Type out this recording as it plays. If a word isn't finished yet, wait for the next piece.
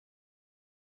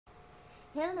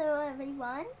Hello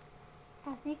everyone.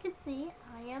 As you can see,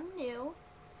 I am new.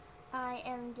 I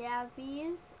am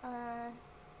Gabby's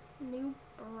new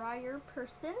briar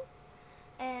person,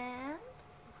 and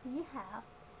we have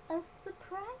a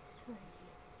surprise for you.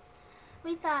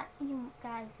 We thought you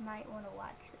guys might want to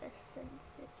watch this since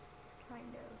it's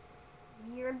kind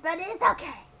of weird, but it's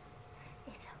okay.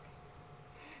 It's okay.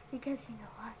 Because you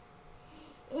know what?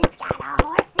 It's got a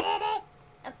horse in it!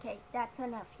 Okay, that's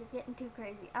enough. You're getting too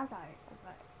crazy. I'm sorry.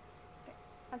 Okay,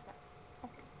 I'm sorry.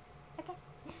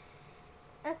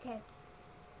 Okay.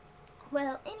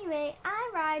 Well, anyway,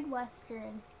 I ride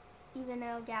Western. Even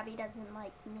though Gabby doesn't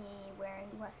like me wearing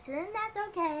Western, that's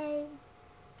okay.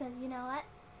 Because you know what?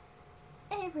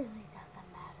 It really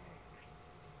doesn't matter.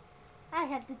 I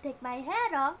had to take my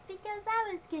hat off because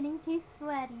I was getting too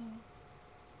sweaty.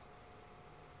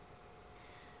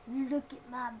 Look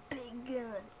at my big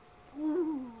guns.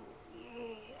 Ooh,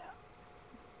 yeah.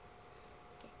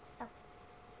 Okay,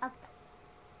 I'll stop.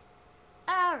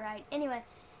 Alright, anyway,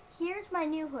 here's my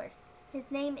new horse. His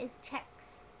name is Cecks.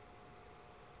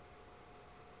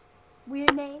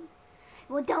 Weird name?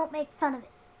 Well, don't make fun of it,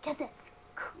 because it's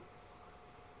cool.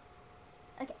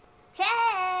 Okay,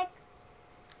 Cecks!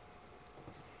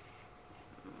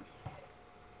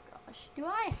 Gosh, do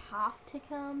I have to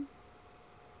come?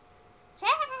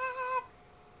 Cecks!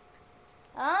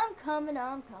 I'm coming.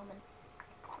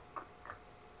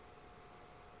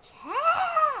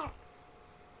 Cecks!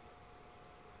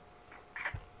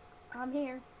 I'm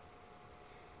here.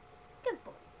 Good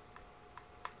boy.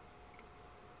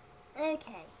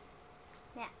 Okay.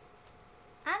 Now,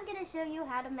 I'm going to show you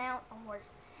how to mount a horse.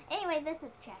 Anyway, this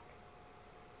is Cecks.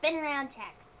 Spin around,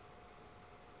 Cecks.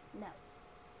 No.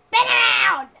 Spin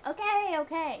around!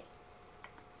 Okay.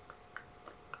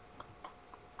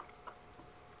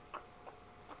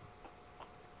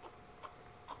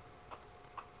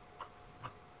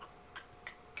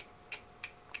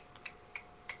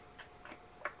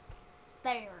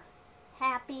 There.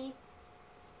 Happy?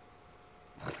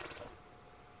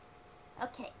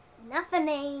 Okay, enough of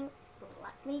name.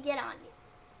 Let me get on you.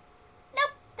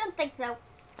 Nope, don't think so.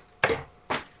 I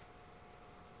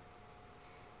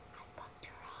bumped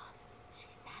her off.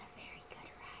 She's not a very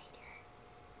good rider.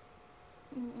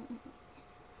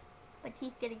 But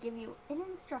she's going to give you an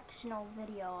instructional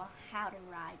video on how to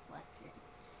ride Western.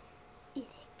 It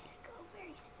ain't going to go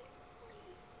very smoothly.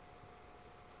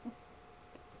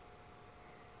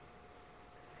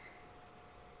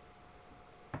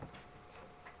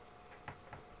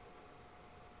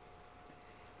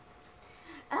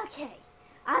 Okay,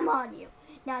 I'm on you.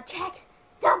 Now, Cecks,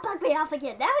 don't bug me off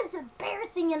again. That was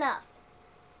embarrassing enough.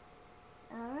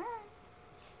 Alright.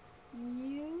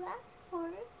 You asked for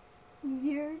it.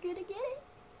 You're gonna get it.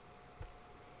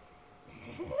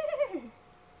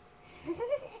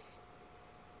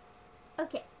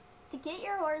 Okay, to get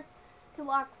your horse to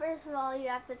walk, first of all, you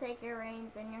have to take your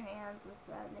reins in your hands, this,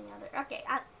 that, and the other. Okay,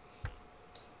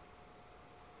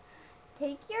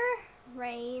 take your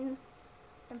reins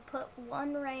and put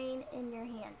one rein in your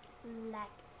hand, like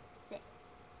this.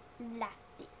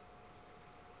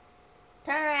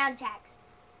 Turn around, Cecks.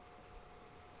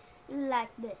 Like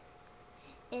this.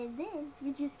 And then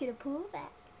you're just gonna pull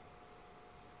back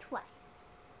twice.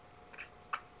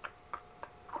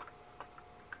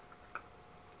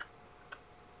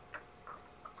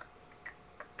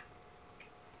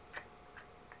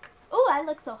 Oh, I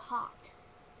look so hot.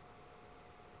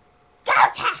 Go,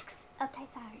 Cecks! Okay,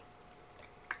 sorry.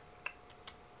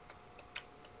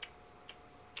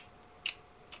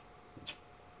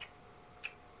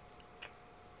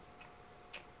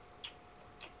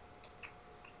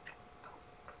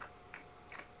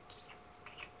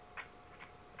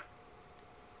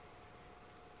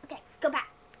 Okay, go back.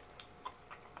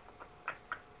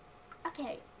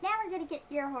 Okay, now we're gonna get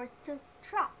your horse to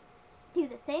trot. Do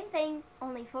the same thing,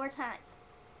 only 4 times.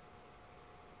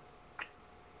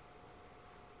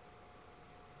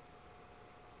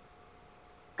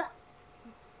 Go.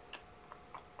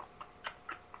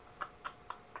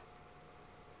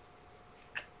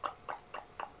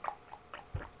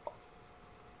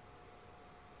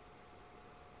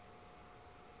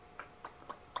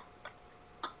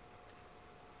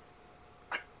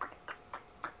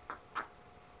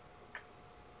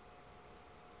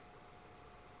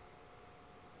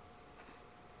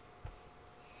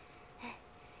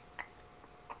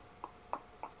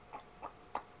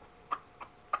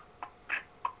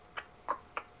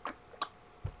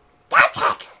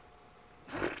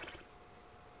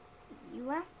 You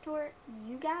asked for it.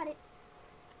 You got it.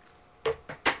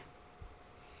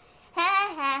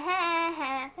 Ha ha ha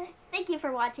ha. Thank you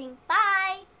for watching. Bye.